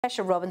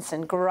Natasha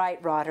Robinson,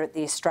 great writer at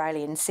The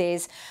Australian,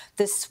 says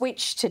the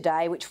switch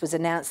today, which was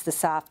announced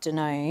this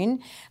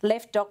afternoon,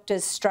 left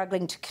doctors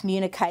struggling to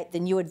communicate the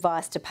new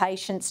advice to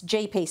patients.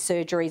 GP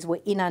surgeries were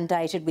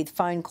inundated with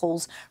phone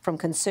calls from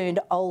concerned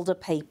older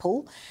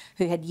people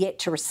who had yet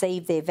to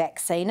receive their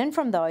vaccine and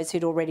from those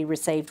who'd already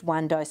received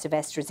one dose of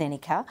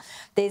AstraZeneca.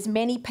 There's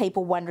many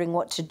people wondering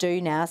what to do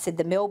now, said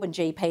the Melbourne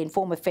GP and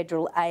former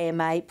federal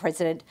AMA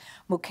President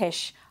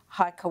Mukesh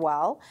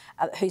Haikwal,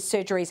 whose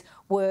surgeries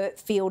were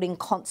fielding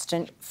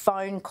constant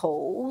phone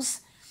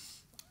calls.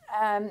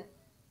 Look,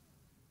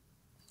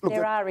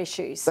 there are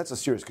issues. That's a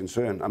serious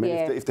concern. I mean,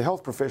 if the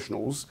health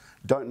professionals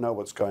don't know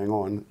what's going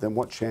on, then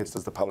what chance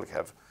does the public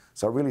have?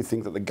 So I really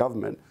think that the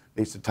government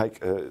needs to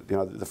take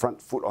the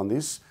front foot on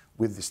this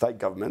with the state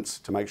governments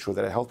to make sure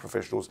that our health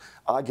professionals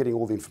are getting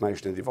all the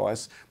information and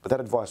advice, but that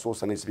advice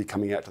also needs to be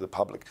coming out to the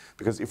public.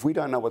 Because if we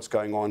don't know what's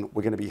going on,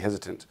 we're going to be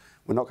hesitant.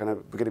 We're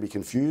going to be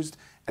confused,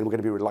 and we're going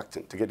to be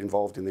reluctant to get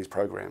involved in these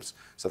programs.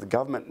 So the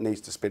government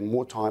needs to spend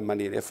more time,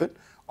 money and effort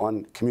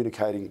on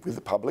communicating with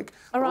the public.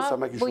 All right.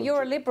 Well,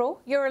 you're a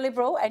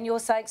Liberal, and you're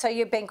saying, so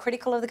you're being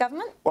critical of the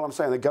government? Well, I'm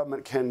saying the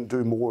government can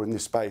do more in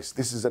this space.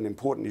 This is an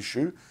important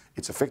issue.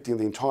 It's affecting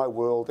the entire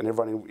world and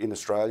everyone in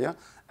Australia,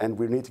 and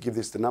we need to give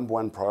this the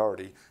 #1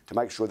 priority to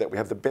make sure that we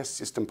have the best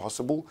system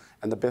possible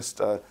and the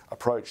best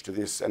approach to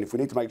this. And if we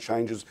need to make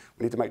changes,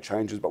 we need to make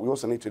changes, but we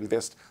also need to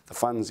invest the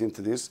funds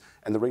into this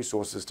and the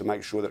resources to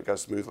make sure that it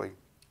goes smoothly.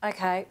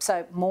 Okay,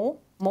 so more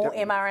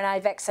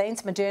mRNA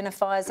vaccines, Moderna,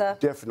 Pfizer?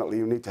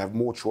 Definitely, we need to have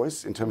more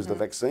choice in terms of the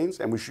vaccines,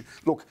 and we should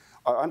look.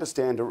 I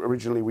understand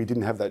originally we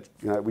didn't have that.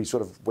 We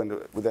sort of went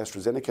with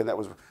AstraZeneca, and that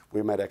was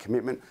we made our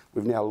commitment.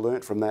 We've now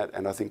learnt from that,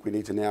 and I think we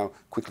need to now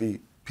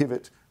quickly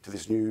pivot to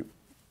this new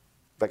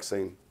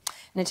vaccine.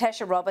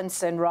 Natasha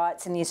Robinson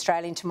writes in The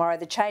Australian tomorrow,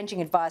 the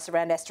changing advice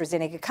around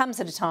AstraZeneca comes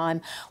at a time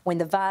when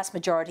the vast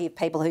majority of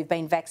people who've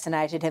been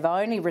vaccinated have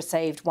only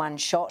received one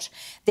shot.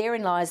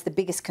 Therein lies the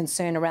biggest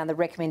concern around the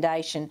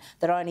recommendation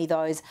that only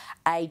those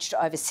aged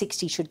over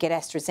 60 should get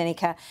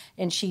AstraZeneca.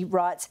 And she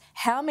writes,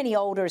 how many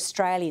older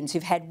Australians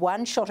who've had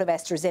one shot of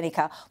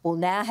AstraZeneca will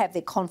now have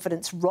their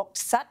confidence rocked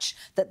such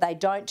that they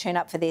don't turn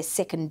up for their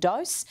second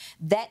dose?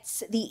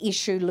 That's the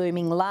issue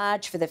looming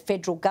large for the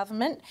federal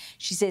government.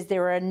 She says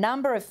there are a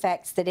number of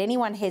factors that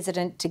anyone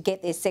hesitant to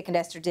get their second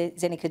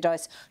AstraZeneca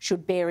dose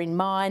should bear in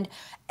mind.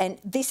 And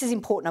this is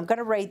important. I'm going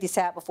to read this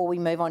out before we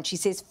move on. She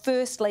says,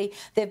 firstly,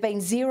 there have been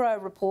 0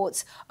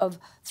 reports of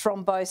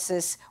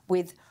thrombosis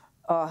with,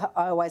 I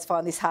always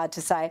find this hard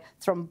to say,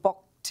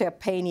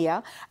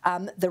 thrombocytopenia,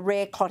 the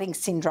rare clotting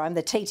syndrome,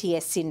 the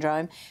TTS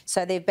syndrome.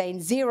 So there have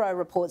been 0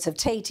 reports of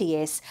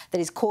TTS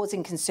that is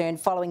causing concern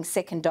following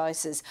second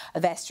doses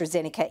of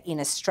AstraZeneca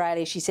in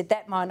Australia. She said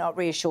that might not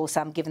reassure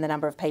some, given the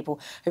number of people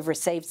who've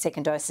received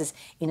second doses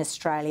in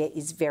Australia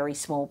is very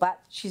small. But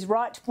she's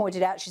right to point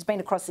it out. She's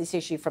been across this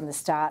issue from the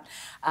start,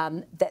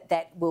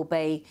 that will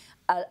be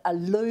a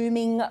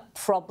looming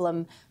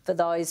problem for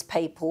those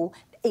people.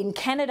 In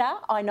Canada,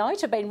 I know,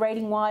 to have been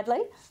reading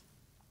widely,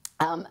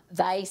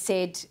 they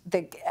said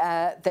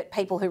that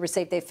people who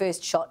received their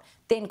first shot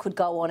then could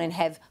go on and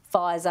have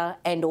Pfizer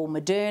and or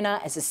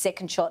Moderna as a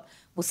second shot.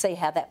 We'll see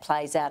how that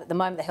plays out. At the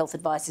moment, the health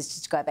advice is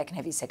just to go back and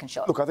have your second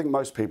shot. Look, I think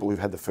most people who've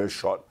had the first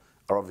shot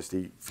are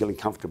obviously feeling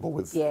comfortable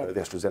with the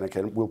AstraZeneca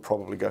and will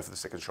probably go for the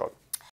second shot.